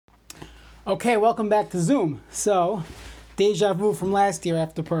Okay, welcome back to Zoom. So, deja vu from last year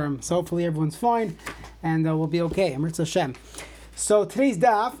after Purim. So hopefully everyone's fine and we'll be okay. Amrit Hashem. So today's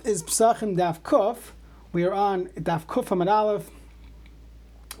daf is Pesachim Daf Kuf. We are on Daf Kuf Amud Aleph.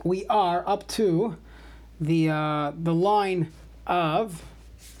 We are up to the line of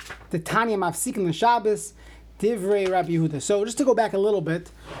the Tanya Mafsikin L'Shabbos Divrei Rabbi Yehuda. So just to go back a little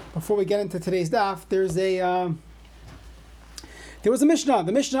bit before we get into today's daf, there was a Mishnah.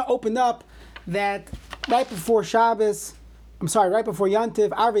 The Mishnah opened up that right before Yantiv,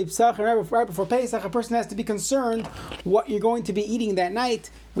 Arvei Pesach, and right before Pesach, a person has to be concerned what you're going to be eating that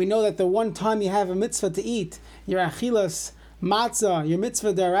night. We know that the one time you have a mitzvah to eat, your achilas matzah, your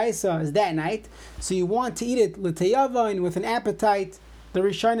mitzvah daraisa, is that night. So you want to eat it l'teyavain, with an appetite. The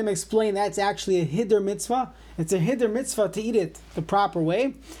Rishonim explain that's actually a hiddur mitzvah. It's a hiddur mitzvah to eat it the proper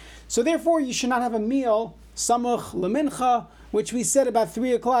way. So therefore, you should not have a meal samuch lemincha, which we said about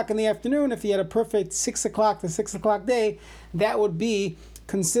 3 o'clock in the afternoon. If you had a perfect 6 o'clock to 6 o'clock day, that would be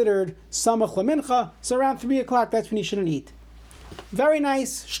considered samuch lemincha. So around 3 o'clock, that's when you shouldn't eat. Very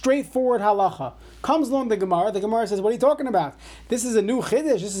nice, straightforward halacha. Comes along the Gemara. The Gemara says, what are you talking about? This is a new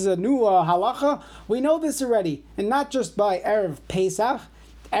chiddush. This is a new halacha. We know this already. And not just by Erev Pesach.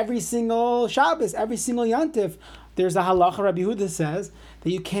 Every single Shabbos, every single Yantif, there's a halacha. Rabbi Yehuda says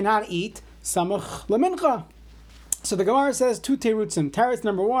that you cannot eat samuch lemincha. So the Gemara says two terutzim. Teretz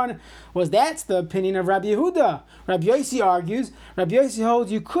number one was that's the opinion of Rabbi Yehuda. Rabbi Yossi argues. Rabbi Yossi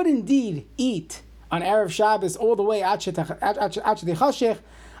holds you could indeed eat on Erev Shabbos all the way until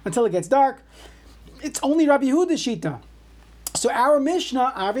it gets dark. It's only Rabbi Yehuda's shita. So our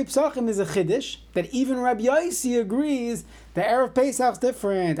Mishnah, Arvei Pesachim, is a chiddush that even Rabbi Yossi agrees that Erev Pesach is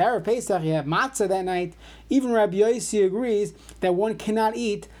different. Erev Pesach, you have matzah that night. Even Rabbi Yossi agrees that one cannot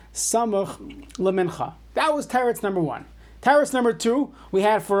eat samuch lemincha. That was teretz number one. Teretz number two, we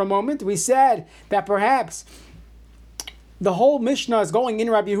had for a moment. We said that perhaps the whole Mishnah is going in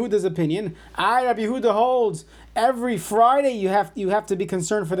Rabbi Yehuda's opinion. Rabbi Yehuda holds every Friday you have to be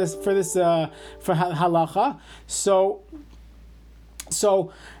concerned for halacha. So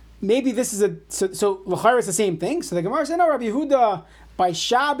maybe this is so l'chayr is the same thing. So the Gemara said, no, Rabbi Yehuda by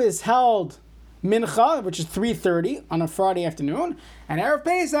Shabbos held mincha, which is 3:30 on a Friday afternoon, and Erev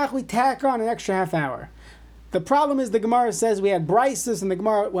Pesach we tack on an extra half hour. The problem is the Gemara says we had brises, and the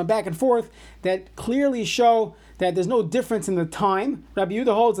Gemara went back and forth that clearly show that there's no difference in the time. Rabbi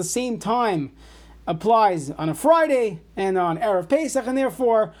Yehuda holds the same time applies on a Friday and on Erev Pesach, and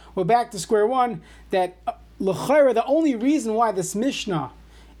therefore we're back to square one. That l'chayra, the only reason why this Mishnah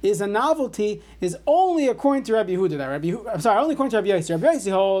is a novelty is only according to Rabbi Yehuda. Only according to Rabbi Yossi. Rabbi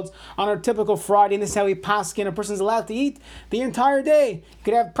Yossi holds on a typical Friday, and this is how we paskin, a person's allowed to eat the entire day. You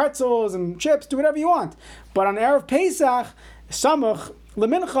could have pretzels and chips, do whatever you want. But on Erev Pesach, samuch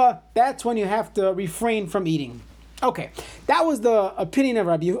lemincha, that's when you have to refrain from eating. Okay, that was the opinion of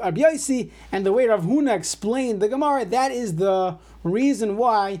Rabbi Yossi, and the way Rav Huna explained the Gemara, that is the reason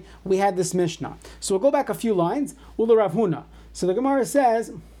why we had this Mishnah. So we'll go back a few lines. Ula Rav Huna. So the Gemara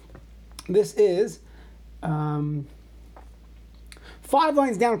says, this is 5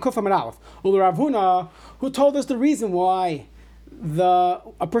 lines down, Kuf Amud Aleph. Ula Rav Huna, who told us the reason why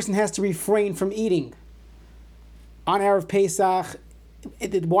a person has to refrain from eating on Erev Pesach,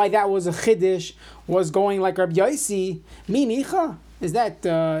 why that was a chiddush, was going like Rabbi Yossi. Minicha, does that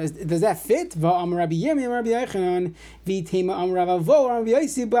fit? Va'am Rabbi Yirmiyah Rabbi Yochanan v'tema am Rav Avo Rabbi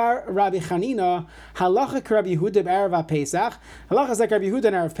Yossi bar Rabbi Chanina halacha Rabbi Yehuda b'Erev Pesach. Halacha is like Rabbi Yehuda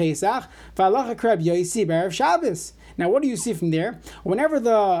in Erev Pesach. V'halacha Rabbi Yossi b'Erev Shabbos. Now, what do you see from there? Whenever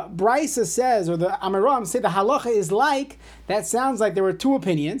the Brisa says, or the Amoraim say the halacha is like, that sounds like there were two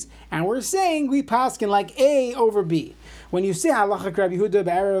opinions, and we're saying we paskin like A over B. When you say halacha Rabbi Yehuda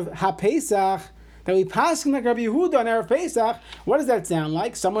b'Erev HaPesach, that we paskin like Rabbi Yehuda on Erev Pesach, what does that sound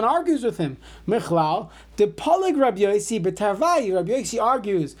like? Someone argues with him. Michlal, de polig Rabbi Yossi b'Tarvayi. Rabbi Yossi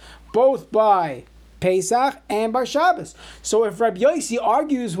argues both by Pesach and by Shabbos. So if Rabbi Yossi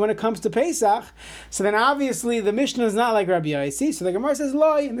argues when it comes to Pesach, so then obviously the Mishnah is not like Rabbi Yossi. So the Gemara says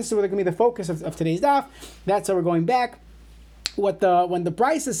loy, and this is going to be the focus of today's daf. That's how we're going back. When the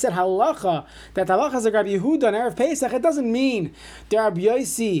Brisa said halacha, that halacha is like Rabbi Yehuda on Erev Pesach, it doesn't mean that Rabbi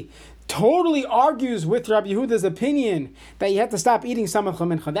Yossi totally argues with Rabbi Yehuda's opinion that you have to stop eating samuch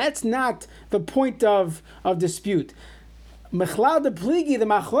lemincha. That's not the point of dispute. Mechlal de pligi, the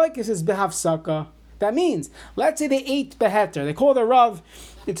machlokes is behafsaka. That means, let's say they ate beheter. They call the Rav,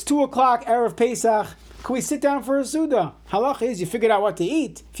 it's 2 o'clock, Erev Pesach. Can we sit down for a Suda? Halach is you figured out what to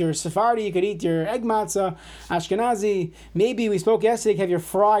eat. If you're a Sephardi, you could eat your egg matzah. Ashkenazi, maybe we spoke yesterday, you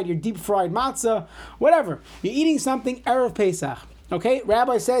have your deep fried matzah. Whatever. You're eating something, Erev Pesach. Okay,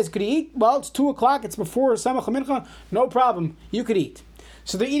 Rabbi says, could he eat? Well, it's 2 o'clock, it's before Samach Mincha, no problem, you could eat.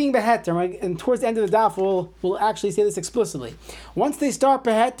 So they're eating beheter, right? And towards the end of the daf, we'll actually say this explicitly. Once they start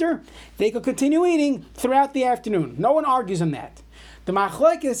beheter, they could continue eating throughout the afternoon. No one argues on that. The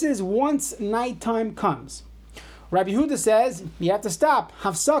machlokes is once nighttime comes. Rabbi Yehuda says, you have to stop.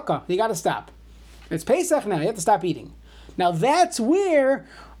 Hafsaka, you got to stop. It's Pesach now, you have to stop eating. Now that's where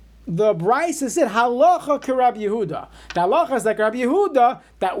the Brisa said, halacha ke Rabbi Yehuda. The halacha is like Rabbi Yehuda,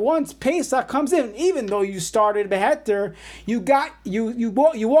 that once Pesach comes in, even though you started beheter, you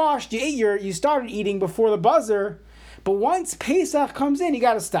washed, you ate you started eating before the buzzer, but once Pesach comes in, you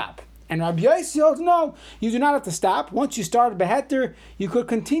got to stop. And Rabbi Yossi holds, no, you do not have to stop. Once you started beheter, you could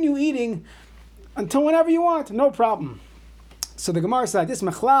continue eating until whenever you want, no problem. So the Gemara said this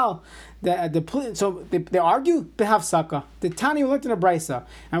Mechlal, so they argue behafsaka. The Tani learned in a brisa,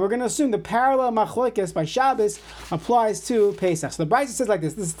 and we're going to assume the parallel machlokes by Shabbos applies to Pesach. So the brisa says like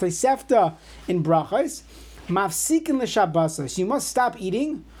this: this is Tosefta in brachos, mafsikin l'shabbos. You must stop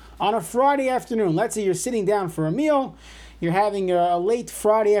eating on a Friday afternoon. Let's say you're sitting down for a meal, you're having a late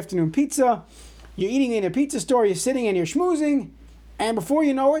Friday afternoon pizza, you're eating in a pizza store, you're sitting and you're schmoozing, and before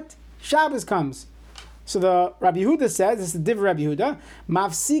you know it, Shabbos comes. So the Rabbi Yehuda says, this is the div Rabbi Yehuda,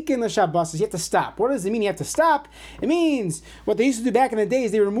 mafsikin l'shabbos, you have to stop. What does it mean you have to stop? It means what they used to do back in the day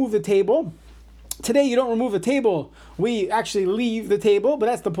is they remove the table. Today you don't remove the table, we actually leave the table, but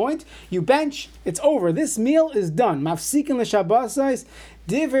that's the point. You bench, it's over. This meal is done. Mafsikin l'shabbos,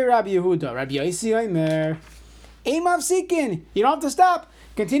 div Rabbi Yehuda. Rabbi Yossi Omer, ei mafsikin, you don't have to stop.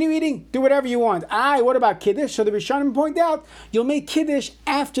 Continue eating, do whatever you want. What about Kiddush? So the Rishonim point out, you'll make Kiddush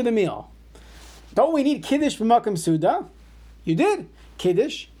after the meal. Don't we need Kiddush b'makom Suda? You did.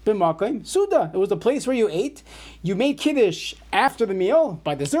 Kiddush b'makom Suda. It was the place where you ate. You made Kiddush after the meal,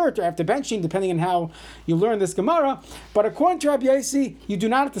 by dessert, or after benching, depending on how you learn this Gemara. But according to Rabbi Yossi, you do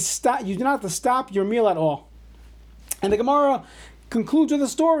not have to stop. You do not have to stop your meal at all. And the Gemara concludes with a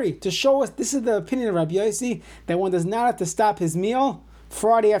story to show us this is the opinion of Rabbi Yossi, that one does not have to stop his meal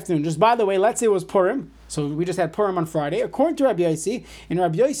Friday afternoon. Just by the way, let's say it was Purim. So we just had Purim on Friday. According to Rabbi Yossi, in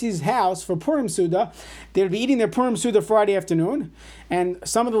Rabbi Yossi's house for Purim Suda, they would be eating their Purim Suda Friday afternoon. And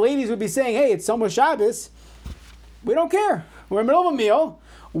some of the ladies would be saying, hey, it's Tzom Shabbos. We don't care. We're in the middle of a meal.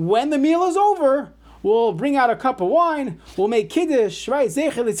 When the meal is over, we'll bring out a cup of wine. We'll make Kiddush, right?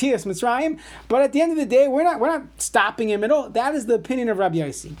 Zecher L'Tzias Mitzrayim. But at the end of the day, we're not stopping in the middle. That is the opinion of Rabbi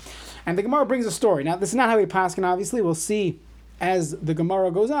Yossi. And the Gemara brings a story. Now, this is not how we paskin, obviously. We'll see as the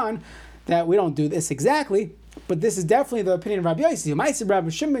Gemara goes on that we don't do this exactly, but this is definitely the opinion of Rabbi Yossi. Ma'aseh Rabbi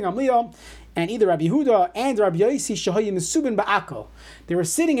Shimon ben Gamliel, and either Rabbi Yehuda and Rabbi Yossi shehoyim mesubin ba'ako. They were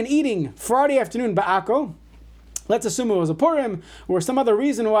sitting and eating Friday afternoon ba'ako. Let's assume it was a Purim or some other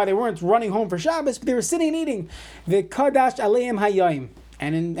reason why they weren't running home for Shabbos, but they were sitting and eating. The Kadash Aleim Hayayim,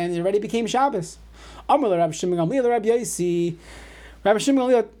 and it already became Shabbos. Amar Rabbi Shimon ben Gamliel, Rabbi Yossi. Rabbi Shimon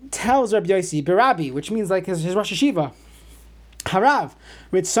ben Gamliel tells Rabbi Yossi, Berabi, which means like his Rosh Hashiva. Harav,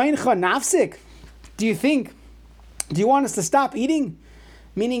 Ritzayncha Nafsik. Do you want us to stop eating?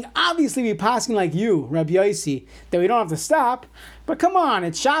 Meaning, obviously, we passing like you, Rabbi Yossi, that we don't have to stop. But come on,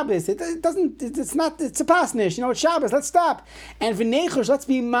 it's Shabbos. It's a pasnish. It's Shabbos. Let's stop. And v'neichush, let's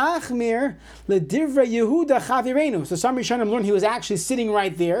be machmir ledivra Yehuda chavirenu. So some Rishonim learned he was actually sitting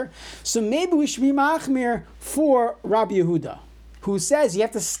right there. So maybe we should be machmir for Rabbi Yehuda, who says you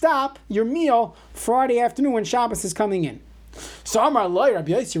have to stop your meal Friday afternoon when Shabbos is coming in. So Amar Loi,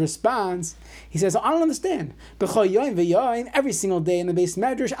 Rabbi Yossi responds, he says, I don't understand. Every single day in the base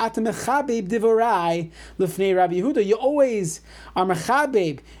medrash, Ata mechabeb divorai lefnei Rabbi Yehuda. You always are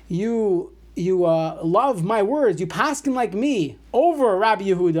mechabeb. You love my words. You paskin like me over Rabbi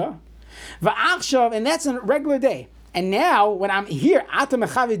Yehuda. Va'achshav, and that's a regular day. And now, when I'm here, Ata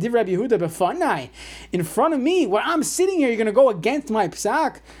mechabeb div Rabbi Yehuda befanai, in front of me, when I'm sitting here, you're going to go against my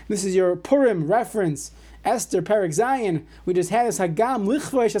psak. This is your Purim reference. Esther, Perek Zayin, we just had this Hagam,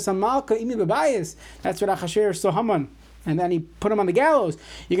 Lichvoish, as a Malka, Imi Bebayis. That's what Achashverosh saw Haman. And then he put him on the gallows.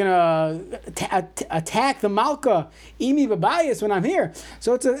 You're going to attack the Malka, Imi Bebayis, when I'm here.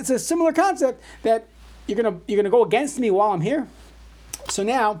 So it's a similar concept that you're gonna go against me while I'm here. So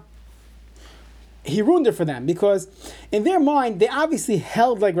now, he ruined it for them, because in their mind, they obviously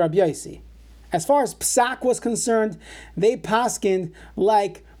held like Rabbi Yossi. As far as Psak was concerned, they paskined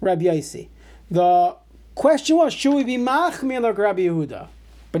like Rabbi Yossi. The question was, should we be machmir like Rabbi Yehuda?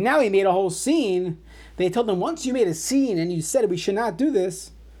 But now he made a whole scene. They told him, once you made a scene and you said we should not do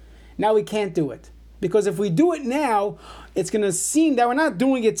this, now we can't do it. Because if we do it now, it's going to seem that we're not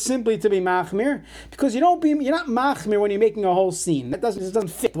doing it simply to be machmir, because you're not machmir when you're making a whole scene. It doesn't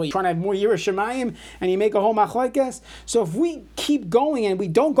fit. You're trying to have more Yiras Shamayim and you make a whole machlokes. So if we keep going and we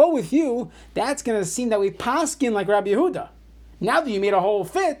don't go with you, that's going to seem that we paskin like Rabbi Yehuda. Now that you made a whole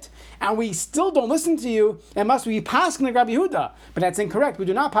fit and we still don't listen to you, it must be paskin like Rabbi Yehuda. But that's incorrect. We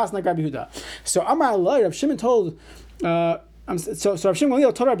do not paskin like Rabbi Yehuda. So Amar Eloi, Rav Shimon told. So Rav Shimon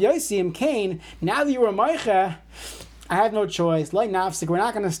told Rabbi Yossi Cain, now that you were a Meicha, I have no choice. Like Nafsik, we're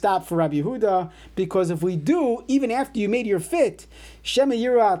not going to stop for Rabbi Yehuda, because if we do, even after you made your fit, Shema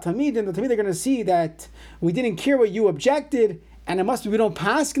Yira Tamid, the Tamid are going to see that we didn't care what you objected, and it must be we don't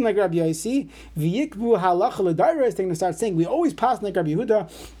paskin like Rabbi Yossi. V'yikbu halacha l'dairos, they're going to start saying we always paskin like Rabbi Yehuda.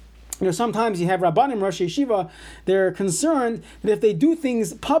 Sometimes you have Rabbanim, Rosh Yeshiva, they're concerned that if they do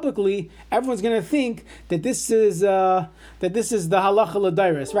things publicly, everyone's going to think that this is the halacha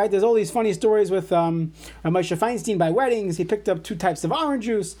l'dairos, right? There's all these funny stories with Moshe Feinstein by weddings. He picked up 2 types of orange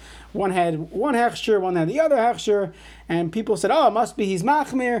juice. One had one hechsher, one had the other hechsher, and people said, "Oh, it must be he's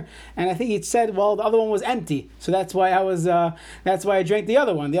machmir." And I think he said, "Well, the other one was empty, so that's why I drank the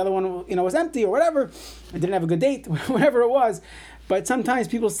other one. The other one, was empty or whatever. I didn't have a good date, whatever it was." But sometimes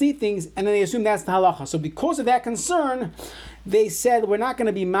people see things and then they assume that's the halacha. So because of that concern, they said we're not going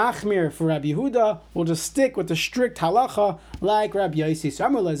to be machmir for Rabbi Yehuda. We'll just stick with the strict halacha like Rabbi Yossi. So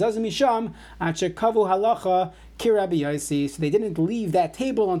Amar Lazazim Misham Achekavu halacha ki Rabbi Yossi. So they didn't leave that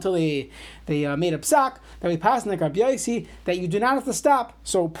table until they made a psak that we passed like Rabbi Yossi, that you do not have to stop.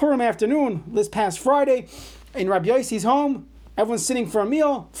 So Purim afternoon, this past Friday, in Rabbi Yossi's home, everyone's sitting for a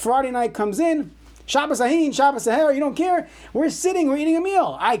meal. Friday night comes in. Shabbos Ahin, Shabbos Aher, you don't care. We're eating a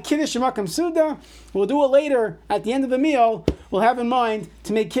meal. I Kiddush Shemakam Suda. We'll do it later. At the end of the meal, we'll have in mind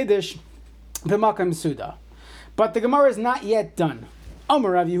to make Kiddush B'makam Suda. But the Gemara is not yet done.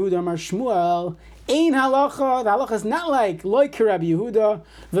 Amar Rav Yehuda, Amar Shmuel, Ein halacha. The halacha is not like Loi ki Rabbi Yehuda,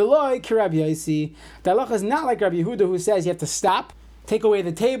 V'loi ki Rabbi Yossi. The halacha is not like Rabbi Yehuda, who says you have to stop, take away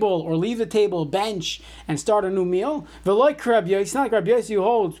the table or leave the table, bench, and start a new meal. V'loi Rabbi Yossi, it's not like Rabbi Yossi who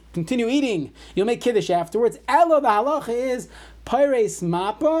holds, continue eating, you'll make Kiddush afterwards. Elo, the halacha is, Peires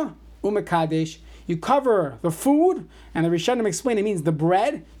mapa umekadesh. You cover the food, and the Rishonim explain it means the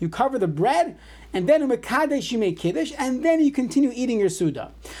bread. You cover the bread, and then umekadesh you make Kiddush, and then you continue eating your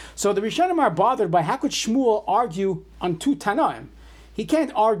Suda. So the Rishonim are bothered by how could Shmuel argue on 2 Tanaim? He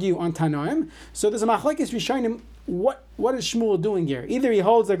can't argue on Tanaim. So there's a machlokes Rishonim. What is Shmuel doing here? Either he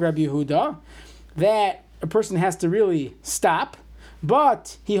holds like Rabbi Yehuda, that a person has to really stop,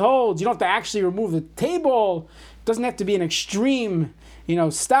 but he holds you don't have to actually remove the table. It doesn't have to be an extreme,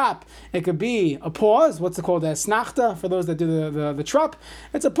 stop. It could be a pause. What's it called? A snachta for those that do the trup.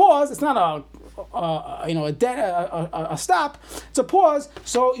 It's a pause. It's not a stop. It's a pause.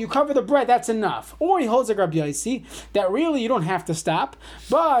 So you cover the bread. That's enough. Or he holds like Rabbi Yossi that really you don't have to stop,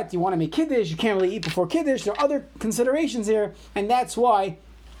 but you want to make Kiddush. You can't really eat before Kiddush. There are other considerations here, and that's why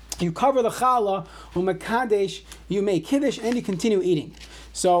you cover the challah umekadesh. You make Kiddush and you continue eating.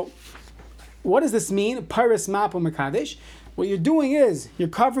 So what does this mean? Peires mapa umekadesh. What you're doing is you're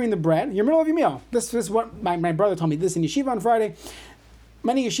covering the bread. You're in the middle of your meal. This is what my brother told me. This in yeshiva on Friday.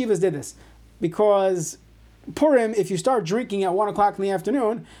 Many yeshivas did this. Because Purim, if you start drinking at 1 o'clock in the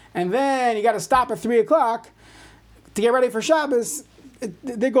afternoon, and then you got to stop at 3 o'clock to get ready for Shabbos,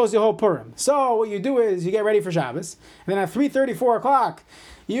 there goes the whole Purim. So what you do is you get ready for Shabbos, and then at 3:30, 4 o'clock,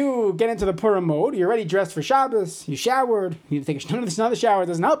 you get into the Purim mode. You're already dressed for Shabbos. You showered. You take another shower. It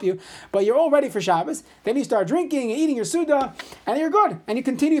doesn't help you, but you're all ready for Shabbos. Then you start drinking and eating your Suda, and you're good. And you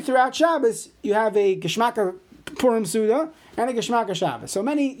continue throughout Shabbos. You have a Geshmaka Purim Suda and a Geshmaka Shabbos. So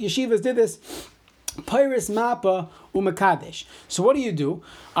many yeshivas did this. Peires mapa umekadesh. So what do?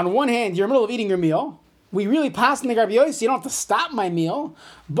 On one hand, you're in the middle of eating your meal. We really pass in the Rabbi Yossi. You don't have to stop my meal,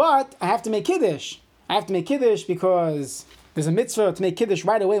 but I have to make Kiddush. I have to make Kiddush because there's a mitzvah to make Kiddush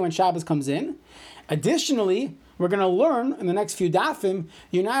right away when Shabbos comes in. Additionally, we're going to learn in the next few dafim,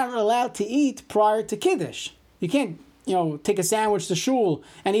 you're not allowed to eat prior to Kiddush. You can't, take a sandwich to shul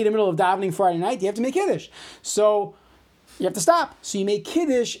and eat in the middle of davening Friday night. You have to make Kiddush. So you have to stop. So you make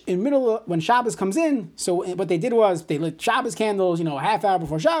Kiddush in the middle of when Shabbos comes in. So what they did was they lit Shabbos candles, a half hour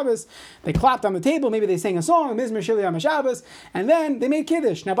before Shabbos. They clapped on the table. Maybe they sang a song, Mizmor Shili Yom Shabbos, and then they made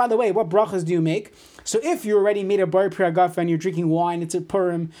Kiddush. Now, by the way, what brachas do you make? So if you already made a Bar Pri Hagafen, you're drinking wine, it's a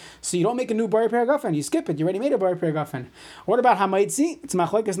Purim, so you don't make a new Bar Pri Hagafen. You skip it. You already made a Bar Pri Hagafen. What about Hamaitzi? It's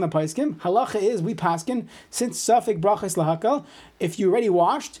machlekes in the Paiskim. Halacha is, we paskin, since Safik brachas lahakal, if you already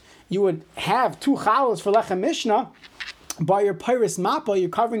washed, you would have 2 chalos for Lechem Mishnah, by your pyrus mappa, you're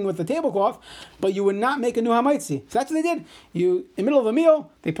covering with the tablecloth, but you would not make a new hamaitzi. So that's what they did. You, in the middle of the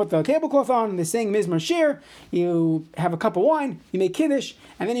meal, they put the tablecloth on, they sing mizmar shir, you have a cup of wine, you make kiddush,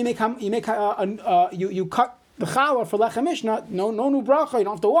 and then you cut the challah for lechem mishnah. No new bracha, you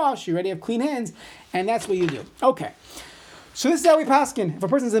don't have to wash, you already have clean hands, and that's what you do. Okay. So this is how we paskin. If a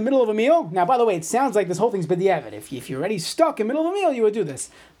person's in the middle of a meal, now by the way, it sounds like this whole thing's b'diavad. If you're already stuck in the middle of a meal, you would do this.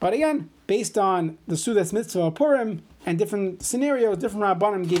 But again, based on the Sudas Mitzvah Purim and different scenarios, different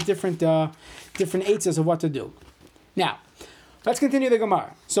Rabbanim gave different eitzes of what to do. Now, let's continue the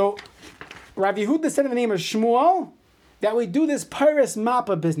Gemara. So Rav Yehuda said in the name of Shmuel that we do this Paris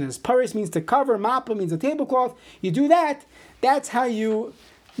Mappa business. Paris means to cover, Mappa means a tablecloth. You do that, that's how you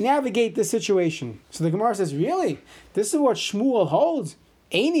navigate the situation. So the Gemara says, really? This is what Shmuel holds?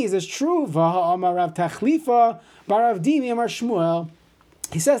 Eini, is this true? V'ha'amar Rav Tachlifa barav Dimi amar Shmuel.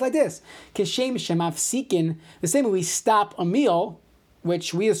 He says like this, Keshem shemafsikin, the same way we stop a meal,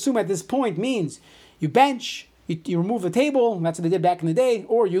 which we assume at this point means you bench, you remove the table, that's what they did back in the day,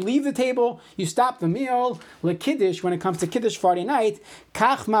 or you leave the table, you stop the meal, lekiddush, when it comes to Kiddush Friday night,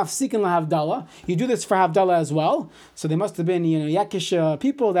 kach mafsikin lahavdallah, you do this for Havdalah as well. So there must have been, Yakish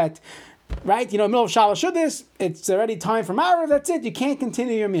people that, right, middle of Shalosh Shuddis, it's already time for Marav, that's it, you can't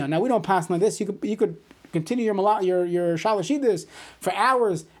continue your meal. Now we don't pass like this, you could continue your Shalosh Shuddis for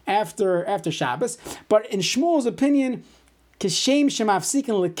hours after Shabbos, but in Shmuel's opinion, kishem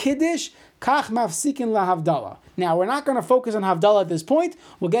shemafsikin lekiddush, kach mafsikin lahavdalah. Now, we're not going to focus on Havdalah at this point.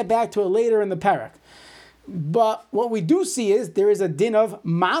 We'll get back to it later in the parak. But what we do see is there is a din of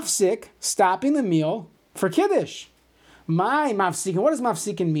mafsik, stopping the meal for Kiddush. My mafsikin, what does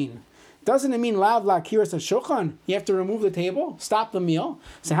mafsikin mean? Doesn't it mean lav lakiras shulchan? You have to remove the table, stop the meal.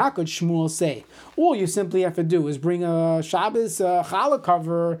 So how could Shmuel say? All you simply have to do is bring a Shabbos challah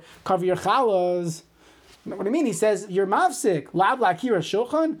cover your challahs. What do you mean? He says, you're mafsik, lav lakira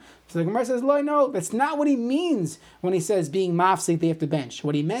shulchan. So the Gemara says, no, that's not what he means when he says being mafsik, they have to bench.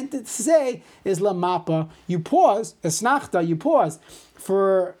 What he meant to say is la mappa, you pause, esnachta, you pause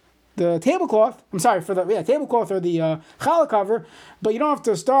for the tablecloth, for the tablecloth or the challah cover, but you don't have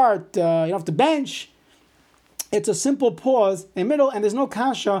to start, you don't have to bench. It's a simple pause in the middle, and there's no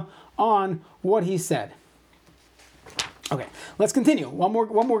kasha on what he said. Okay, let's continue. One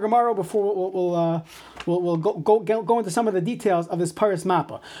more Gemara before we'll go into some of the details of this Paris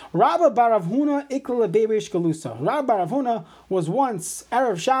Mappa. Rabba Barav Huna Ikla Be Reish Galusa. Rabba Barav Huna was once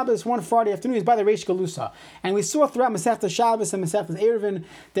Erev Shabbos, one Friday afternoon. He's by the Reish Galusa, and we saw throughout Masechta Shabbos and Masechta Eruvin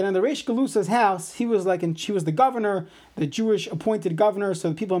that in the Reish Galusa's house, he was the governor, the Jewish appointed governor. So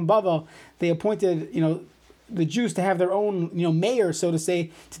the people in Bavel, they appointed the Jews to have their own, mayor, so to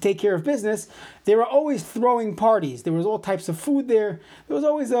say, to take care of business. They were always throwing parties. There was all types of food there. There was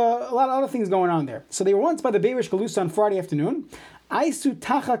always a lot of other things going on there. So they were once by the Beirish Galusa on Friday afternoon. Aisu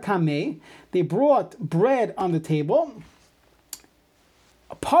tacha kameh. They brought bread on the table.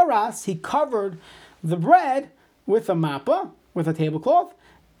 Paras, he covered the bread with a mappa, with a tablecloth,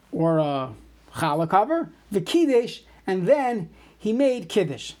 or a challah cover, the kiddush, and then he made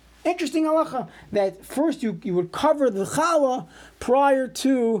kiddush. Interesting halacha that first you would cover the challah prior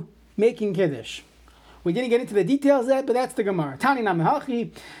to making kiddush. We didn't get into the details of that, but that's the Gemara. Tani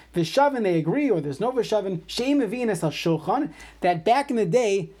namihachi, v'shavin, they agree, or there's no v'shavin, she'im mevinas al shulchan, that back in the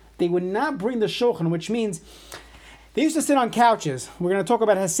day, they would not bring the shulchan, which means they used to sit on couches. We're going to talk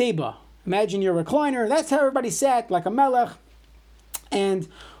about haseba. Imagine your recliner. That's how everybody sat, like a melech. And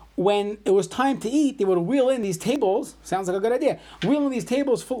when it was time to eat, they would wheel in these tables. Sounds like a good idea. Wheel in these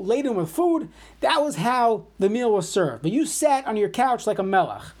tables laden with food. That was how the meal was served. But you sat on your couch like a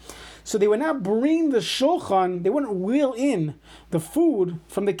melech. So they would not bring the shulchan. They wouldn't wheel in the food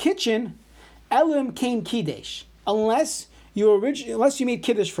from the kitchen. Elim kain kiddush, unless you made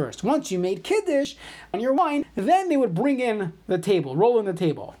kiddush first. Once you made kiddush on your wine, then they would bring in the table, roll in the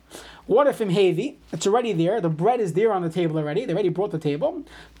table. What if in heavy? It's already there. The bread is there on the table already. They already brought the table.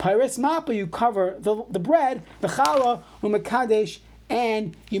 Pirates mappa, you cover the bread, the challah, umekadesh,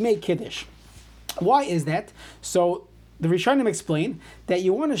 and you make kiddush. Why is that? So the Rishonim explain that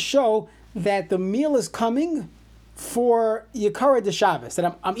you want to show that the meal is coming for Yikara de Shabbos.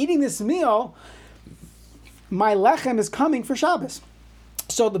 That I'm eating this meal, my lechem is coming for Shabbos.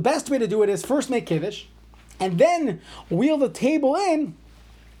 So the best way to do it is first make kiddush, and then wheel the table in.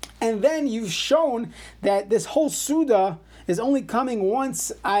 And then you've shown that this whole Suda is only coming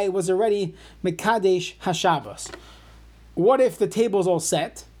once I was already Mekadesh HaShabbos. What if the table's all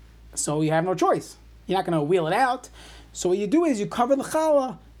set? So you have no choice. You're not going to wheel it out. So what you do is you cover the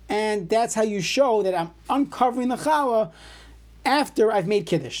challah, and that's how you show that I'm uncovering the challah after I've made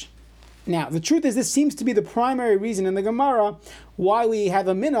Kiddush. Now, the truth is, this seems to be the primary reason in the Gemara why we have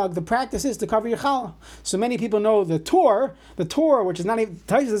a minhag. The practice is to cover your challah. So many people know the Torah, which is not even,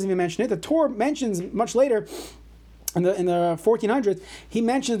 Taisa doesn't even mention it. The Torah mentions much later, in the 1400s, he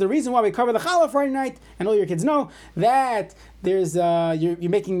mentions the reason why we cover the challah Friday night, and all your kids know that there's you're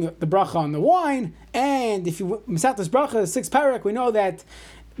making the bracha on the wine, and if you misat this bracha, 6 parak, we know that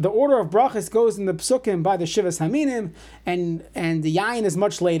the order of brachas goes in the psukim by the Shivas Haminim, and the yain is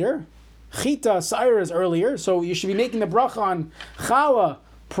much later. Chita, Saira is earlier, so you should be making the bracha on challah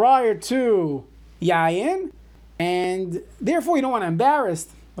prior to yain, and therefore you don't want to embarrass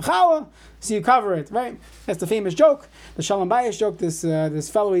the challah, so you cover it, right? That's the famous joke, the Shalom Bayis joke. This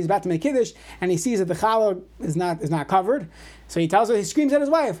fellow, he's about to make kiddush, and he sees that the challah is not covered. So he screams at his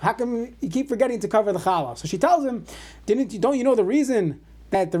wife, "How come you keep forgetting to cover the challah?" So she tells him, "Don't you know the reason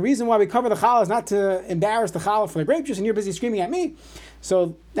why we cover the challah is not to embarrass the challah for the grape juice, and you're busy screaming at me?"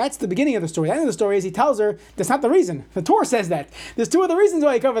 So that's the beginning of the story. The end of the story is he tells her that's not the reason. The Torah says that. There's 2 other reasons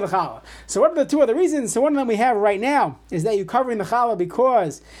why you cover the challah. So what are the 2 other reasons? So one of them we have right now is that you're covering the challah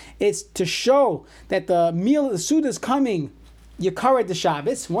because it's to show that the meal, the Suda is coming. You covered the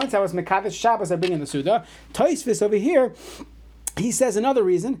Shabbos. Once I was Mekadesh Shabbos, I bring in the Suda. Tosfos over here, he says another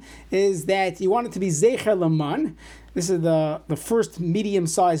reason is that you want it to be Zecher Laman. This is the first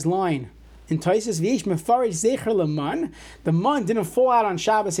medium-sized line in Tosfos. V'yesh mefarij Zecher Laman. The man didn't fall out on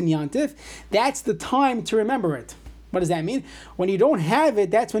Shabbos and Yantif. That's the time to remember it. What does that mean? When you don't have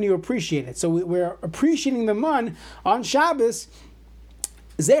it, that's when you appreciate it. So we're appreciating the man on Shabbos.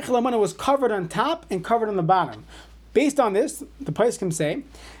 Zecher Laman was covered on top and covered on the bottom. Based on this, the poskim say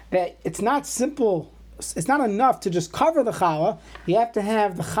that it's not simple. It's not enough to just cover the challah. You have to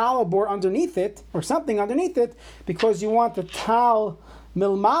have the challah board underneath it, or something underneath it, because you want the tal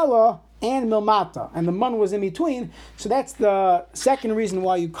milmala and milmata, and the mun was in between. So that's the second reason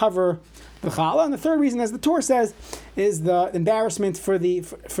why you cover the challah. And the third reason, as the Torah says, is the embarrassment for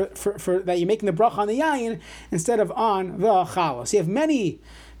that you're making the bracha on the yayin instead of on the challah. So you have many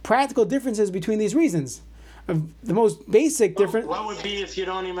practical differences between these reasons. The most basic difference. What would be if you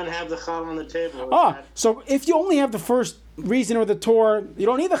don't even have the challah on the table? So if you only have the first reason or the Torah, you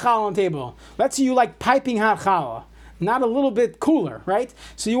don't need the challah on the table. Let's say you like piping hot challah, not a little bit cooler, right?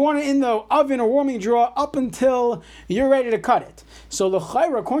 So you want it in the oven or warming drawer up until you're ready to cut it. So the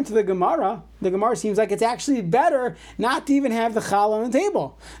chayra, according to the Gemara seems like it's actually better not to even have the challah on the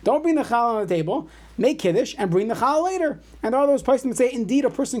table. Don't bring the challah on the table. Make kiddush and bring the challah later. And there are those places that say, indeed, a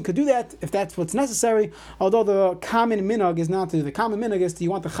person could do that if that's what's necessary. Although the common minhag is not to do. The common minhag is you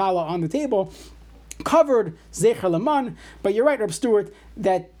want the challah on the table, covered zecher laman. But you're right, Reb Stewart,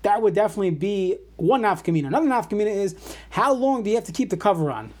 that would definitely be one nafkamina. Another nafkamina is how long do you have to keep the cover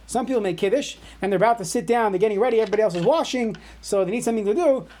on? Some people make kiddush and they're about to sit down. They're getting ready. Everybody else is washing, so they need something to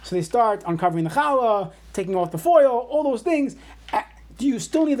do. So they start uncovering the challah, taking off the foil, all those things. Do you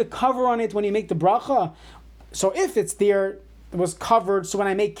still need the cover on it when you make the bracha? So if it's there, it was covered, so when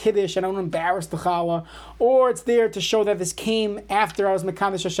I make kiddush, I don't embarrass the challah, or it's there to show that this came after I was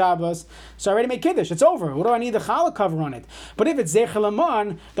mekadesh Shabbos, so I already made kiddush, it's over. What do I need the challah cover on it? But if it's zecher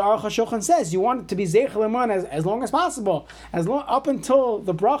laman, the Aruch HaShulchan says you want it to be zecher laman as long as possible, up until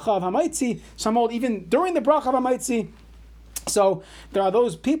the bracha of Hamaitzi. Some hold even during the bracha of Hamaitzi. So there are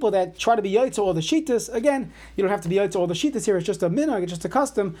those people that try to be yaitz all the shittas. Again, you don't have to be yaitz all the shittas here. It's just a minhag, it's just a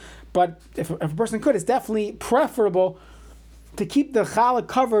custom. But if a person could, it's definitely preferable to keep the challah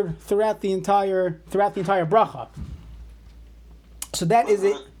covered throughout the entire bracha. So that is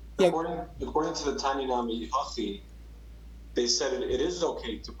it. Yeah. According to the Tanya Nami Hachi, they said it is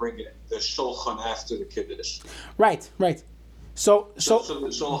okay to bring it the shulchan after the kiddush. Right. So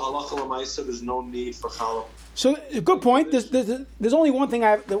halacha l'maisa, there's no need for challah. So good point. There's only one thing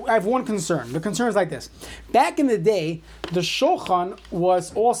I have one concern. The concern is like this: back in the day, the shulchan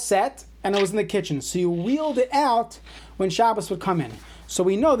was all set and it was in the kitchen, so you wheeled it out when Shabbos would come in. So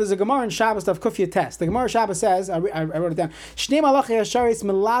we know there's a Gemara in Shabbos of Kufya Test. The Gemara Shabbos says, I wrote it down. Shnei malachim yasharis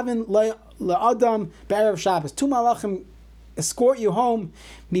melavin le'adam be'erev Shabbos. 2 malachim escort you home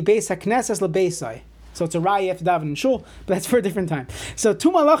mi beis haknesses lebeisai. So it's a raya, you have to daven in shul, but that's for a different time. So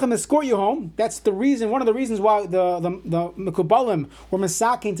 2 malachim escort you home. That's the reason, one of the reasons why the Mekubalim were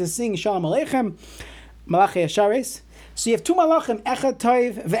masaking to sing Shalom Aleichem, Malachi Yasharis. So you have 2 malachim, echad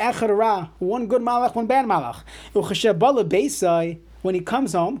toiv ve'echad ra, one good malach, one bad malach. Uchasher bala beisai, when he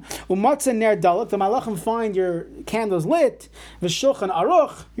comes home, umatzah ner dalek, the malachim find your candles lit, v'shulchan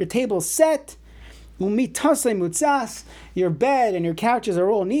aruch, your table's set, umitasei mutzas, your bed and your couches are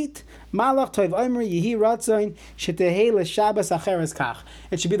all neat, Malach toiv omer yehi ratzain shetehei l'Shabbos acheres kach.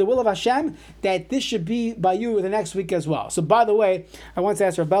 It should be the will of Hashem that this should be by you the next week as well. So by the way, I once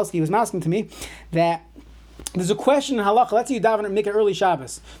asked Rav Belsky, he was asking to me that there's a question in halacha. Let's say you daven and make an early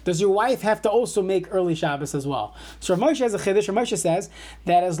Shabbos. Does your wife have to also make early Shabbos as well? So Rav Moshe has a chiddush. Rav Moshe says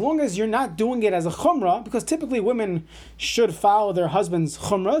that as long as you're not doing it as a chumrah, because typically women should follow their husband's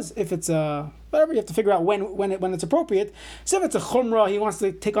chumras. If it's a whatever, you have to figure out when it's appropriate. So if it's a chumrah, he wants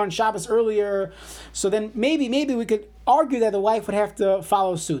to take on Shabbos earlier, so then maybe we could argue that the wife would have to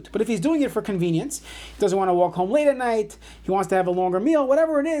follow suit. But if he's doing it for convenience, he doesn't want to walk home late at night, he wants to have a longer meal,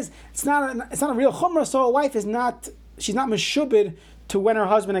 whatever it is, it's not a real chumrah, so a wife she's not meshubed to when her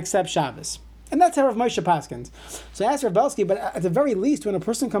husband accepts Shabbos. And that's how Rav Moshe paskins. So I asked Rav Belsky, but at the very least, when a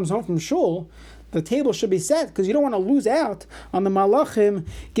person comes home from shul, the table should be set, because you don't want to lose out on the malachim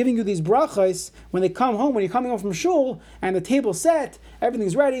giving you these brachos when they come home, when you're coming home from shul, and the table's set,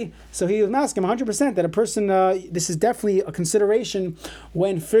 everything's ready. So he was asking 100% that a person, this is definitely a consideration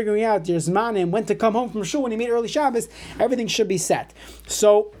when figuring out your zmanim, when to come home from shul, when you meet early Shabbos, everything should be set.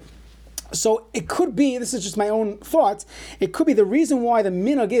 So it could be, this is just my own thoughts, it could be the reason why the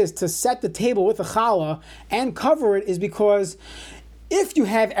minhag is to set the table with a challah and cover it is because if you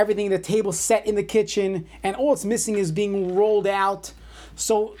have everything in the table set in the kitchen and all it's missing is being rolled out,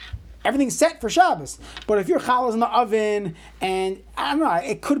 so everything's set for Shabbos. But if your challah is in the oven, and I don't know,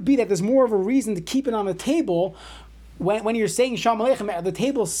 it could be that there's more of a reason to keep it on the table. When you're saying Shalom Aleichem, the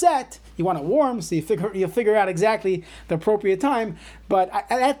table's set, you want it warm, so you'll figure out exactly the appropriate time. But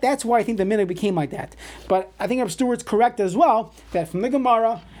that's why I think the minhag became like that. But I think Rav Stewart's correct as well, that from the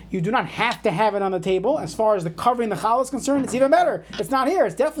Gemara, you do not have to have it on the table. As far as the covering the challah is concerned, it's even better. It's not here.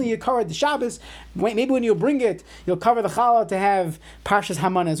 It's definitely you cover the Shabbos. Maybe when you bring it, you'll cover the challah to have Parshas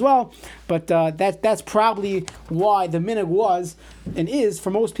Haman as well. But that's probably why the minhag was and is for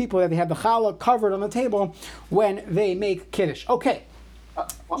most people that they have the challah covered on the table when they make kiddush. Okay.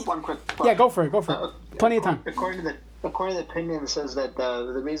 One quick question. Yeah, go for it. Plenty of time. According to the opinion, says that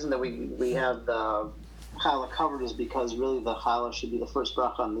the reason that we have the challah covered is because really the challah should be the first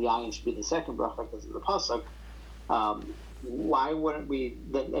bracha and the ayin should be the second bracha because of the pasuk. Why wouldn't we?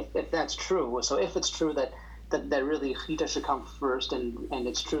 If that's true, so if it's true that really chita should come first, and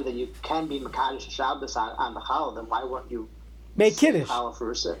it's true that you can be mekadosh Shabbos on the challah, then why wouldn't you make kiddush challah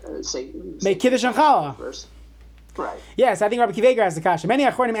first? Make kiddush on challah first. Right. Yes, I think Rabbi Kiva has the kasha. Many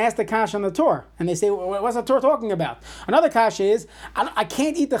achronim ask the kasha on the Torah, and they say, "What's the Torah talking about?" Another kasha is, "I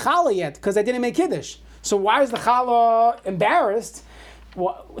can't eat the challah yet because I didn't make kiddush. So why is the challah embarrassed?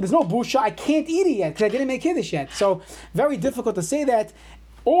 Well, there's no busha. I can't eat it yet because I didn't make kiddush yet." So very difficult to say that.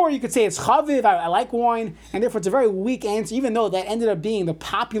 Or you could say it's chaviv, I like wine, and therefore it's a very weak answer, even though that ended up being the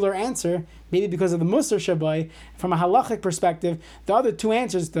popular answer, maybe because of the Musar Shabbai. From a halachic perspective, the other two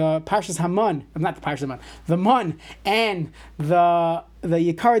answers, the Parshas Haman, not the Parshas Haman, the Mun and the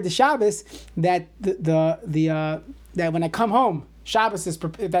Yikar de Shabbos, that that when I come home, Shabbos is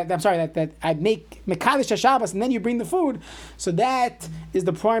that I make Mekadosh Shabbos and then you bring the food. So that is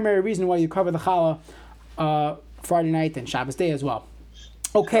the primary reason why you cover the challah Friday night and Shabbos day as well.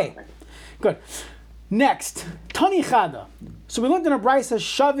 Okay, good. Next, Tani Chada. So we learned in a brisa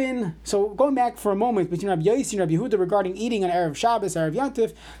Shavin. So going back for a moment between Rabbi Yossi and Rabbi Yehuda regarding eating on Erev Shabbos, Erev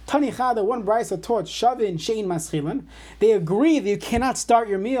Yantif, Tani Chada, one brisa taught Shavin Shein Maschilin. They agree that you cannot start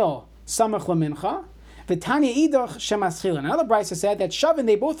your meal Samach LaMincha. The Tanya Idach Shemaschilin. Another brisa said that Shavin,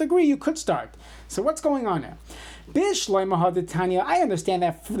 they both agree you could start. So what's going on now? Bishloimah Tanya, I understand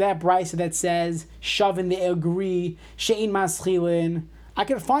that brisa that says Shavin, they agree Shein Maschilin. I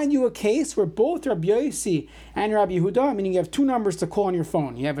can find you a case where both Rabbi Yossi and Rabbi Yehuda, meaning you have two numbers to call on your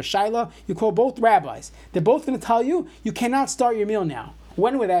phone. You have a Shaila, you call both rabbis. They're both going to tell you cannot start your meal now.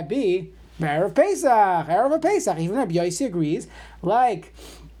 When would that be? Erev Pesach. Even Rabbi Yossi agrees. Like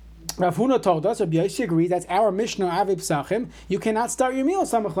Rav Huna told us, Rabbi Yossi agrees, that's our Mishnah Avi Pesachim, you cannot start your meal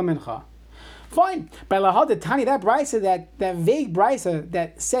Samach LaMincha. Fine. By Lahad Tani, that brisa, that vague brisa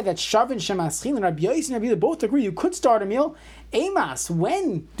that said that Shavin Shemaschil and Rabbi Yossi and Rabbi Yehuda both agree you could start a meal. Emas,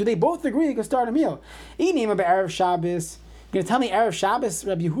 when do they both agree you can start a meal? Enim about Erev Shabbos. You're going to tell me Erev Shabbos,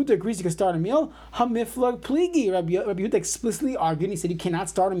 Rabbi Yehuda agrees you can start a meal? Hamiflag Pligi. Rabbi Yehuda explicitly argued, and he said you cannot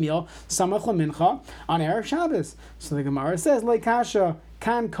start a meal Samach LaMincha on Erev Shabbos. So the Gemara says, Leikasha,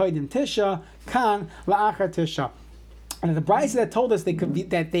 kan koidim tisha, kan la'achar tisha. And the brisa that told us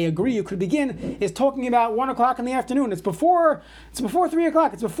that they agree you could begin is talking about 1 o'clock in the afternoon. It's before 3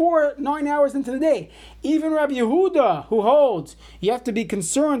 o'clock. It's before 9 hours into the day. Even Rabbi Yehuda, who holds you have to be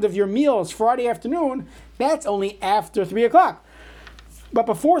concerned of your meals Friday afternoon, that's only after 3 o'clock. But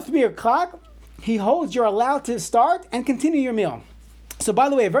before 3 o'clock, he holds you're allowed to start and continue your meal. So, by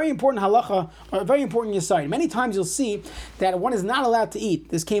the way, a very important halacha, or a very important yesod. Many times you'll see that one is not allowed to eat.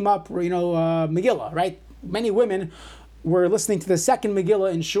 This came up, Megillah, right? Many women were listening to the second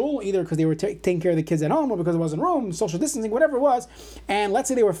Megillah in shul, either because they were taking care of the kids at home or because there wasn't room, social distancing, whatever it was. And let's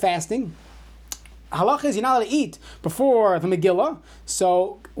say they were fasting. Halacha is you're not allowed to eat before the Megillah.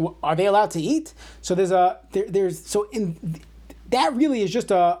 So, are they allowed to eat? So that really is just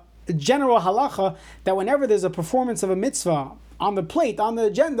a general halacha that whenever there's a performance of a mitzvah on the plate, on the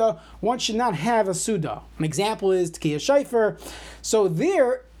agenda, one should not have a suda. An example is Tkiyah Shaifer. So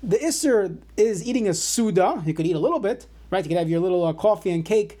there, the Isser is eating a suda. You could eat a little bit, right? You could have your little coffee and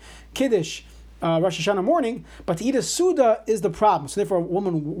cake, Kiddush, Rosh Hashanah morning, but to eat a suda is the problem. So therefore,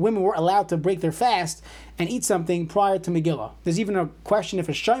 women were allowed to break their fast and eat something prior to Megillah. There's even a question if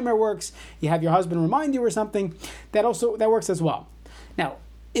a shomer works. You have your husband remind you or something. That works as well. Now,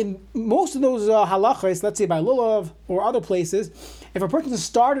 in most of those halachas, let's say by Lulav or other places, if a person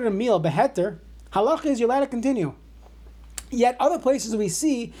started a meal beheter, halacha is you're allowed to continue. Yet other places we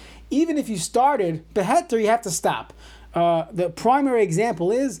see, even if you started beheter, you have to stop. The primary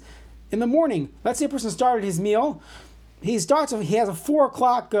example is in the morning. Let's say a person started his meal. He has a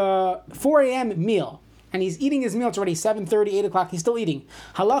 4 a.m. meal, and he's eating his meal. It's already 7:30, 8 o'clock. He's still eating.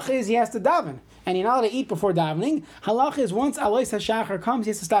 Halacha is he has to daven. And you're not allowed to eat before davening. Halacha is once Alois HaShachar comes,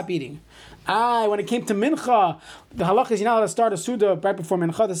 he has to stop eating. When it came to Mincha, the halacha is you're not allowed to start a Suda right before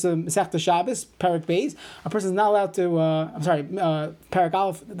Mincha. This is Masechta Shabbos, Parak Beis. A person is not allowed to, Parak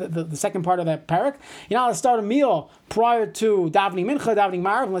Aleph, the second part of that Parak. You're not allowed to start a meal prior to davening Mincha, davening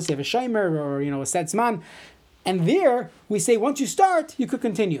Marav, unless you have a Shomer or, a Setzman. And there, we say once you start, you could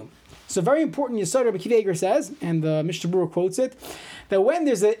continue. So very important, Yesod Rabbi Akiva Eiger says, and the Mishnah Berurah quotes it, that when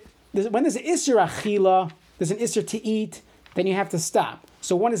there's an Isser Achila, there's an Isser to eat, then you have to stop.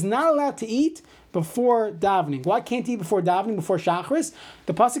 So one is not allowed to eat before davening. Why can't you eat before davening, before Shachris?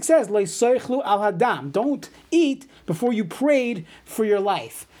 The pasuk says, Lo soichlu al hadam. Don't eat before you prayed for your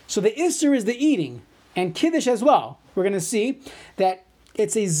life. So the Isser is the eating, and Kiddush as well. We're going to see that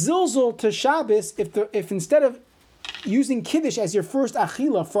it's a zilzul to Shabbos if instead of using Kiddush as your first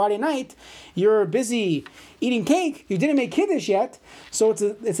Achila Friday night, you're busy eating cake, you didn't make Kiddush yet, so it's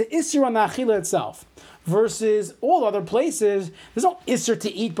an Isser on the Achila itself. Versus all other places, there's no Isser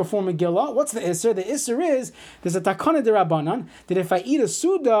to eat before Megillah. What's the Isser? The Isser is, there's a Takana de Rabbanan, that if I eat a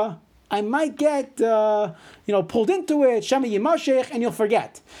Suda, I might get pulled into it, Shema Yimashech, and you'll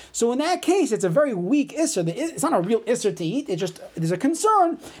forget. So in that case, it's a very weak Isser. It's not a real Isser to eat, there's a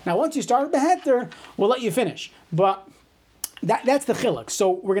concern. Now once you start with the Heter, we'll let you finish. But that's the chiluk. So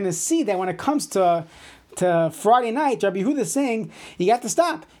we're going to see that when it comes to Friday night, Rabbi Yehuda is saying you have to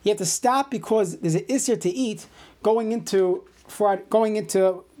stop. You have to stop because there's an Isser to eat going into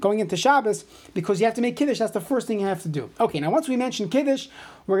Shabbos, because you have to make Kiddush. That's the first thing you have to do. Okay, now once we mention Kiddush,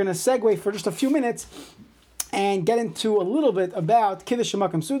 we're going to segue for just a few minutes and get into a little bit about Kiddush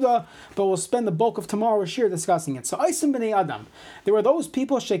Shemakam Suda, but we'll spend the bulk of tomorrow's shir discussing it. So, Oisim B'nei Adam, there were those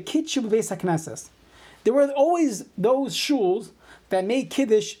people shekitshu b'beis HaKnesses. There were always those shuls that made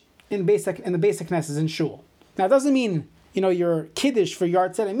Kiddush in the Beis HaKnesses in shul. Now, it doesn't mean your Kiddush for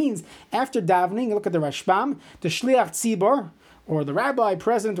Yartzeit. It means after davening, you look at the Rashbam, the Shliach Tzibor, or the rabbi,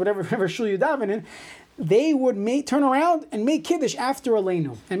 president, whatever shul you daven in, they would turn around and make Kiddush after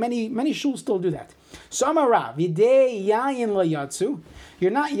Aleinu. And many shuls still do that. So Amarav, Yidei Yayin La Yatsu, you're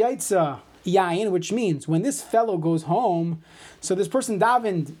not Yaitza Yayin, which means when this fellow goes home, so this person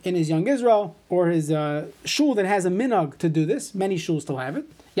davened in his Young Israel, or his shul that has a minhag to do this, many shuls still have it,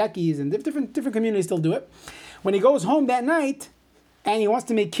 Yakis and different communities still do it. When he goes home that night, and he wants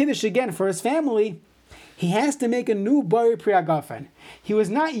to make Kiddush again for his family, he has to make a new Bari Priyagafen. He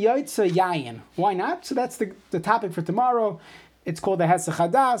was not Yaitza Yayin. Why not? So that's the topic for tomorrow. It's called the Hesach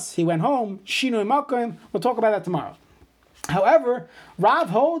Hadas. He went home. Shinui Makom. We'll talk about that tomorrow. However,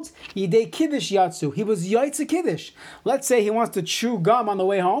 Rav holds Yidei Kiddush Yatsu. He was Yaitza Kiddush. Let's say he wants to chew gum on the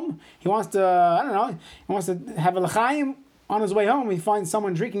way home. He wants to, he wants to have a l'chaim on his way home. He finds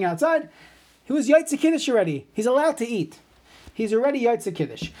someone drinking outside. He was Yaitza Kiddush already. He's allowed to eat. He's already Yaitza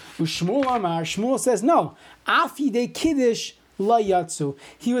Kiddush. Shmuel Amar, Shmuel says, no. Af Yidei Kiddush La Yatsu.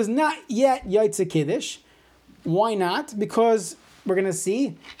 He was not yet Yaitza Kiddush. Why not? Because we're going to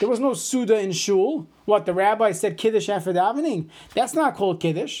see there was no Suda in shul. What, the rabbi said Kiddush after davening? That's not called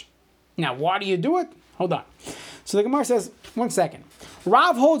Kiddush. Now, why do you do it? Hold on. So the Gemara says, 1 second.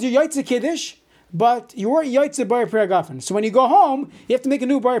 Rav holds you Yaitza Kiddush, but you weren't Yaitza Bari Priyagafen. So when you go home, you have to make a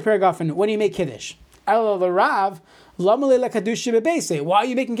new Bari Priyagafen when you make Kiddush. Ela the Rav, Lamalei LaKadusha Bebeise. Why are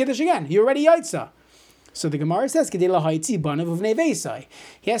you making Kiddush again? You're already Yaitza. So the Gemara says, "Kedela haitzi banav uvnei veisai."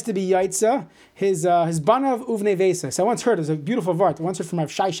 He has to be yaitza his banav uvnei veisai. So I once heard, there's a beautiful vart. I once heard from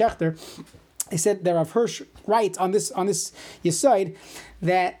Rav Shai Shechter. He said that Rav Hirsch writes on this Yesod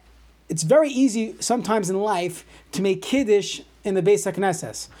that it's very easy sometimes in life to make kiddush in the Beis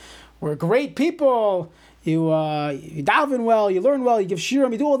HaKnesses. We're great people. You daven well, you learn well, you give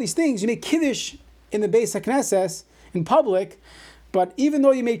shiurim, you do all these things. You make kiddush in the Beis HaKnesses in public, but even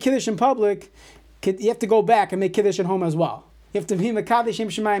though you made kiddush in public, you have to go back and make kiddush at home as well. You have to be mekadesh Shem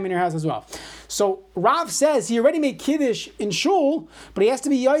Shemayim in your house as well. So Rav says he already made kiddush in shul, but he has to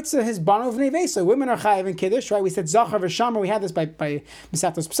be yaitza his banav nevesa. Women are chayiv in kiddush, right? We said zachar v'shamar. We had this by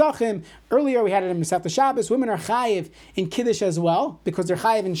Mesachtos Pesachim. Earlier we had it in Mesachtos Shabbos. Women are chayiv in kiddush as well because they're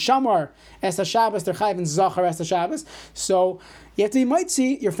chayiv in shamar as the Shabbos. They're chayiv in zachar as the Shabbos. So you have to be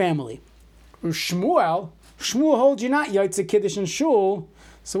mitzi your family. Shmuel holds you not yaitza kiddush in shul.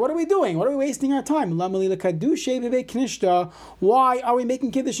 So what are we doing? What are we wasting our time? Why are we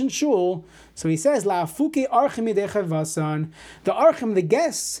making kiddush in shul? So he says, the archim, the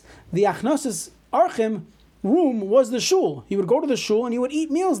guests, the achnosis archim room was the shul. He would go to the shul and he would eat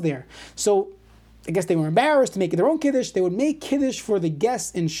meals there. So I guess they were embarrassed to make their own kiddush. They would make kiddush for the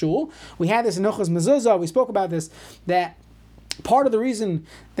guests in shul. We had this in Nochos Mezuzah. We spoke about this, that part of the reason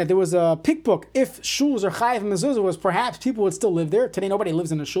that there was a pikbook, if shuls are chayiv mezuzah, was perhaps people would still live there. Today nobody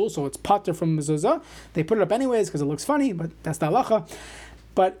lives in a shul, so it's pater from mezuzah. They put it up anyways because it looks funny, but that's the halacha.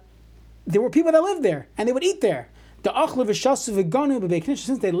 But there were people that lived there, and they would eat there. The achlu v'shasu v'ganu b'bei knish,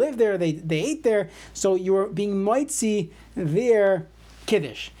 since they lived there, they ate there, so you were being mitzi their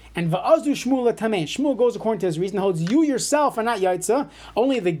kiddush. And va'azu Shmuel tamei. Shmuel goes according to his reason, holds you yourself are not yaitza,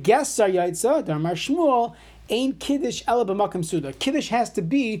 only the guests are yaitza. Damar Shmuel, ain't kiddush ela b'makam suda. Kiddush has to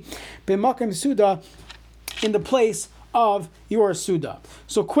be b'makam suda, in the place of your suda.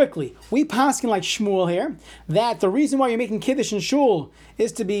 So quickly, we paskin like Shmuel here that the reason why you're making kiddush in shul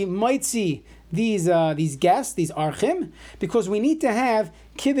is to be mitzi these guests, these archim, because we need to have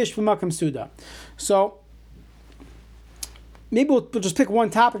kiddush b'makam suda. So maybe we'll just pick one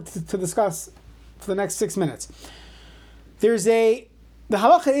topic to discuss for the next 6 minutes. The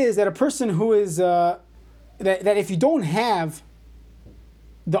halacha is that a person who is that if you don't have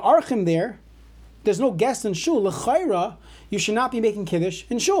the archim there, there's no guest in shul, l'chayra, you should not be making kiddush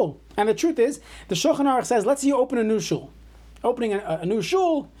in shul. And the truth is, the Shulchan Aruch says, let's say you open a new shul. Opening a new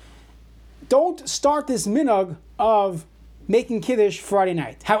shul, don't start this minhag of making kiddush Friday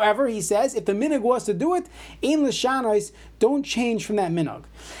night. However, he says, if the minhag was to do it, ein l'shanos, don't change from that minhag.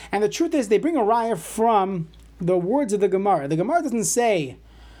 And the truth is, they bring a raya from the words of the Gemara. The Gemara doesn't say,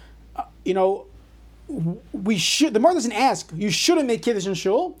 we should. The Gemara doesn't ask, you shouldn't make kiddush in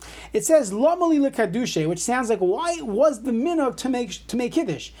shul. It says lamali lekadushe, which sounds like, why was the minhag to make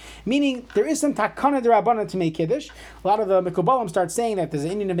kiddush? Meaning there is some takana derabbanan to make kiddush. A lot of the mikobalim start saying that there's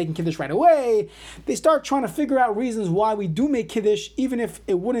an Indian of making kiddush right away. They start trying to figure out reasons why we do make kiddush, even if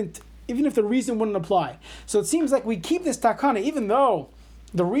the reason wouldn't apply. So it seems like we keep this takana, even though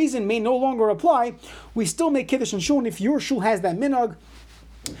the reason may no longer apply, we still make kiddush in shul. And if your shul has that minhag,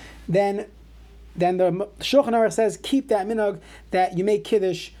 then the Shulchan Aruch says, keep that minhag that you make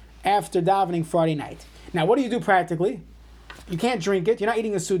kiddush after davening Friday night. Now, what do you do practically? You can't drink it. You're not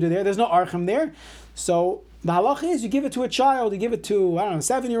eating a suda there. There's no archim there. So the halacha is you give it to a child. You give it to, a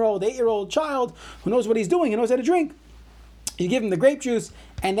 7-year-old, 8-year-old child who knows what he's doing. He knows how to drink. You give him the grape juice,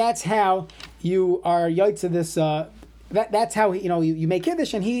 and that's how you are yaitza this. That's how you make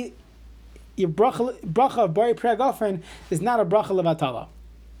kiddush, and your bracha of bari pregafen is not a bracha levatala.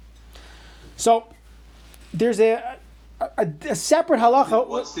 So there's a separate halacha.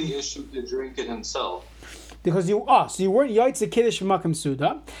 What's the issue to drink it himself? Because you weren't yaitze kiddush v'makam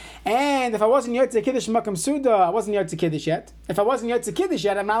suda, and if I wasn't yaitze kiddush v'makam suda, I wasn't yaitze kiddush yet. If I wasn't yaitze kiddush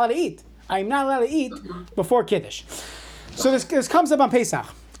yet, I'm not allowed to eat. I'm not allowed to eat before kiddush. So this comes up on Pesach.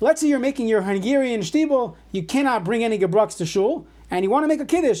 Let's say you're making your Hungarian shtibel, you cannot bring any gebraks to shul, and you want to make a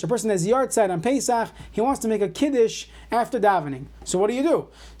kiddush. A person has yahrzeit on Pesach, he wants to make a kiddush after davening. So what do?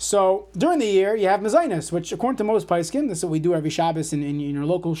 So during the year, you have mezainis, which according to most paiskim, this is what we do every Shabbos in your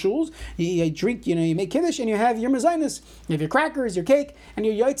local shuls. You drink, you make kiddush, and you have your mezainis. You have your crackers, your cake, and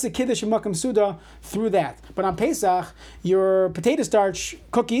your yaitze kiddush and makam suda through that. But on Pesach, your potato starch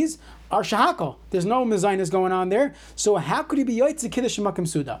cookies are shahakal. There's no mezainis going on there. So how could you be yaitze kiddush and makam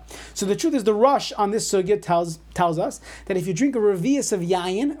suda? So the truth is, the Rush on this sugya tells us that if you drink a revius of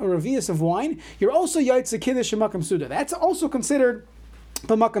yayin, a revius of wine, you're also yaitze kiddush and makam suda. That's also considered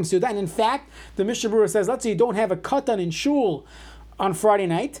b'makam suda. And in fact, the Mishnah Berurah says, let's say you don't have a katan in shul on Friday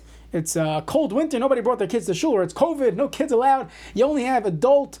night, it's a cold winter, nobody brought their kids to shul, or it's COVID, no kids allowed, you only have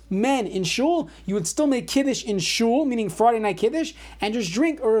adult men in shul, you would still make kiddush in shul, meaning Friday night kiddush, and just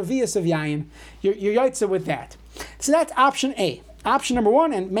drink a revius of yayin. You're yaitza with that. So that's option A. Option number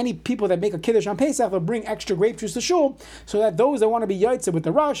one, and many people that make a kiddush on Pesach will bring extra grape juice to shul, so that those that want to be yaitza with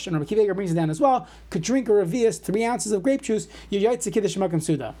the rush, and Rabbi Akiva Eiger brings it down as well, could drink a revius, 3 ounces of grape juice, your yaitza kiddush makam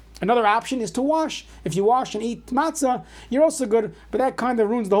suda. Another option is to wash. If you wash and eat matzah, you're also good, but that kind of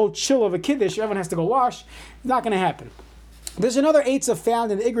ruins the whole chill of a kiddush. Everyone has to go wash. It's not going to happen. There's another eitzah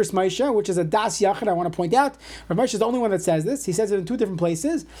found in the Igros Moshe, which is a das yachid. I want to point out. Rabbi Moshe is the only one that says this. He says it in 2 different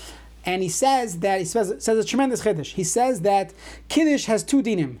places. And he says a tremendous chiddush. He says that kiddush has 2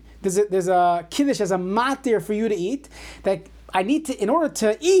 dinim. There's a kiddush as a matir for you to eat, that I need to, in order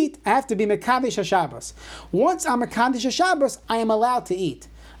to eat, I have to be mekadesh HaShabbos. Once I'm mekadesh HaShabbos, I am allowed to eat.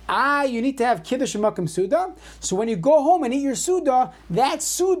 You need to have kiddush makam suda. So when you go home and eat your suda, that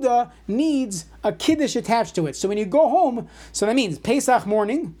suda needs a kiddush attached to it. So when you go home, so that means Pesach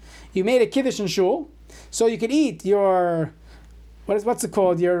morning, you made a kiddush in shul, so you could eat your, what's it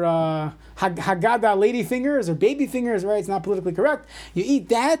called? Your Haggadah lady fingers or baby fingers, right? It's not politically correct. You eat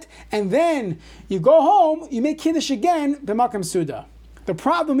that, and then you go home, you make kiddush again, b'makam suda. The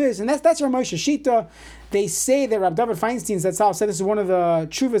problem is, and that's Rav Moshe Shita. They say that Rav David Feinstein said this is one of the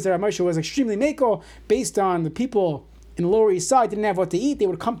chuvas that Rav Moshe was extremely meko, based on the people in the Lower East Side didn't have what to eat. They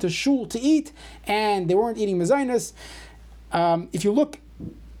would come to shul to eat, and they weren't eating mezainis. If you look,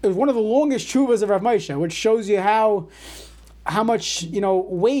 it was one of the longest chuvas of Rav Moshe, which shows you how much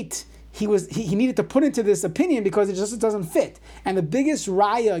weight he needed to put into this opinion, because it just doesn't fit. And the biggest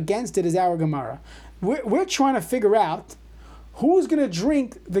raya against it is our Gemara. We're trying to figure out who's going to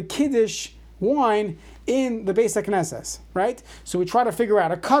drink the kiddush wine in the Beis HaKnesses, right? So we try to figure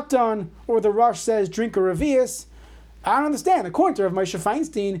out a katan, or the Rosh says drink a revius. I don't understand. According to Rav Moshe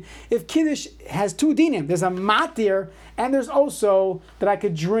Feinstein, if kiddush has 2 dinim, there's a matir, and there's also that I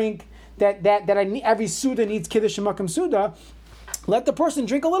could drink that I need, every suda needs kiddush and makam suda. Let the person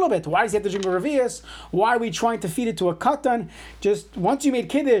drink a little bit. Why does he have to drink a revius? Why are we trying to feed it to a katan? Just once you made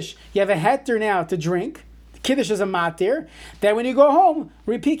kiddush, you have a heter now to drink. Kiddush is a matir. Then when you go home,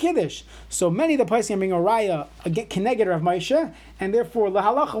 repeat kiddush. So many of the places bring a raya keneged Rav Moshe, and therefore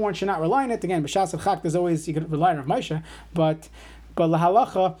lahalacha one should not rely on it. Again, b'shas chak there's always you could rely on Rav Moshe, but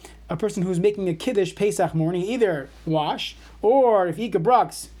lahalacha, a person who's making a kiddush Pesach morning, either wash, or if Ika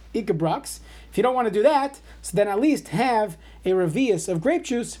Brux. If you don't want to do that, so then at least have a revius of grape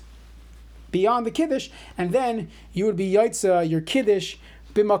juice beyond the kiddush, and then you would be yaitza your kiddush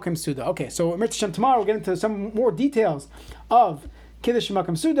b'makam suda. Okay, so tomorrow we'll get into some more details of kiddush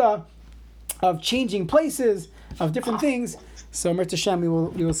b'makam suda, of changing places, of different things. So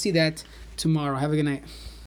we will see that tomorrow. Have a good night.